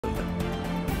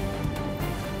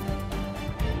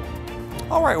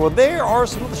All right, well, there are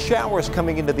some of the showers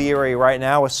coming into the area right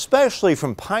now, especially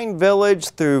from Pine Village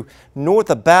through north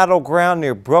of Battleground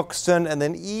near Brookston and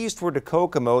then eastward to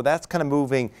Kokomo. That's kind of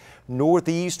moving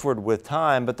northeastward with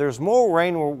time, but there's more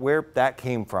rain where that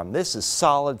came from. This is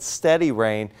solid, steady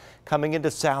rain coming into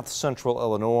south central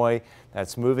Illinois.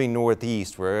 That's moving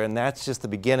northeastward, and that's just the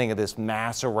beginning of this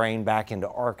mass of rain back into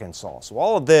Arkansas. So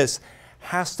all of this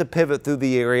has to pivot through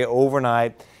the area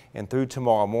overnight and through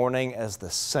tomorrow morning as the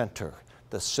center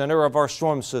of our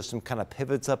storm system kind of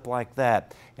pivots up like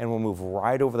that and will move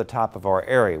right over the top of our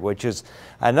area, which is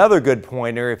another good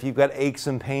pointer. If you've got aches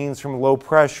and pains from low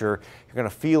pressure, you're going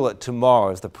to feel it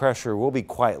tomorrow as the pressure will be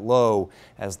quite low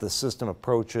as the system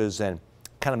approaches and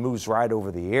kind of moves right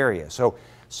over the area. So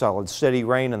solid steady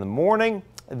rain in the morning.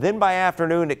 Then by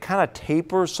afternoon it kind of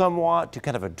tapers somewhat to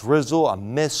kind of a drizzle, a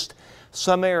mist,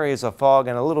 some areas of fog,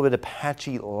 and a little bit of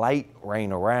patchy light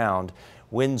rain around.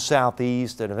 Wind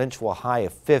southeast, an eventual high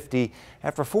of 50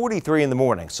 after 43 in the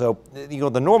morning. So,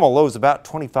 the normal low is about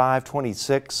 25,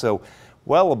 26, so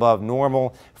well above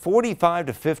normal. 45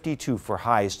 to 52 for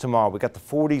highs tomorrow. We got the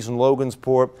 40s in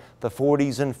Logansport, the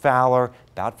 40s in Fowler,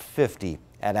 about 50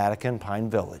 at Attica and Pine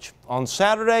Village. On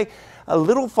Saturday, a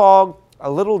little fog,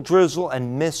 a little drizzle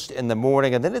and mist in the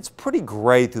morning, and then it's pretty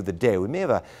gray through the day. We may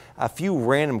have a few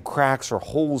random cracks or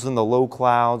holes in the low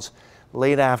clouds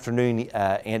late afternoon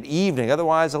and evening.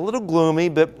 Otherwise, a little gloomy,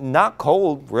 but not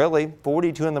cold, really.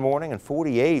 42 in the morning and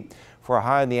 48 for a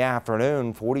high in the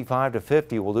afternoon. 45 to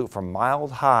 50 will do it for mild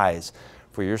highs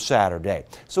for your Saturday.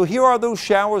 So here are those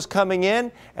showers coming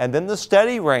in, and then the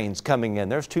steady rains coming in.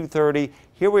 There's 2:30.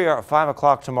 Here we are at 5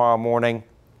 o'clock tomorrow morning,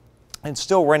 and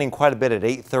still raining quite a bit at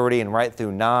 8:30 and right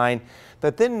through 9.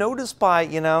 But then notice by,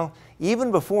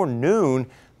 even before noon,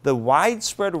 the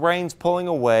widespread rain's pulling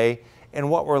away, and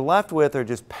what we're left with are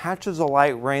just patches of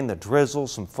light rain, the drizzle,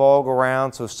 some fog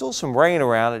around. So still some rain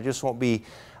around. It just won't be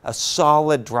a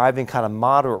solid driving kind of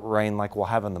moderate rain like we'll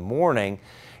have in the morning,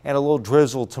 and a little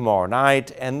drizzle tomorrow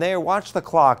night. And there, watch the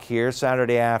clock here,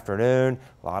 Saturday afternoon,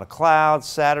 a lot of clouds.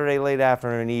 Saturday late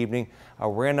afternoon, evening, a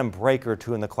random break or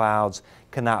two in the clouds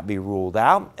cannot be ruled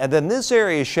out. And then this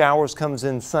area showers comes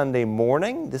in Sunday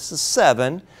morning. This is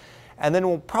 7. And then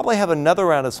we'll probably have another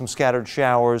round of some scattered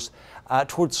showers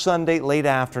towards Sunday, late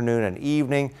afternoon and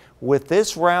evening, with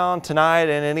this round tonight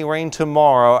and any rain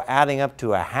tomorrow adding up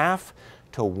to a half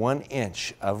to 1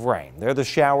 inch of rain. There are the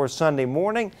showers Sunday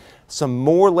morning, some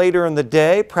more later in the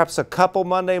day, perhaps a couple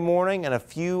Monday morning and a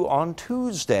few on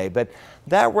Tuesday. But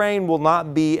that rain will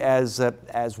not be as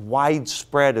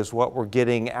widespread as what we're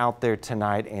getting out there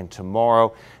tonight and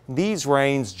tomorrow. These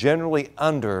rains generally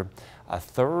under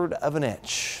 1/3 of an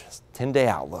inch. 10-day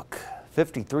outlook.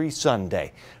 53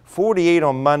 Sunday, 48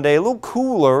 on Monday, a little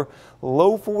cooler,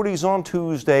 low 40s on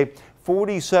Tuesday,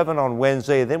 47 on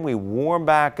Wednesday. Then we warm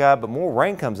back up, but more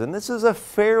rain comes in. This is a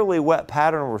fairly wet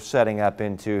pattern we're setting up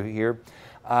into here.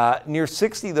 Near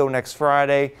 60 though next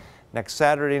Friday, next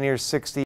Saturday near 60.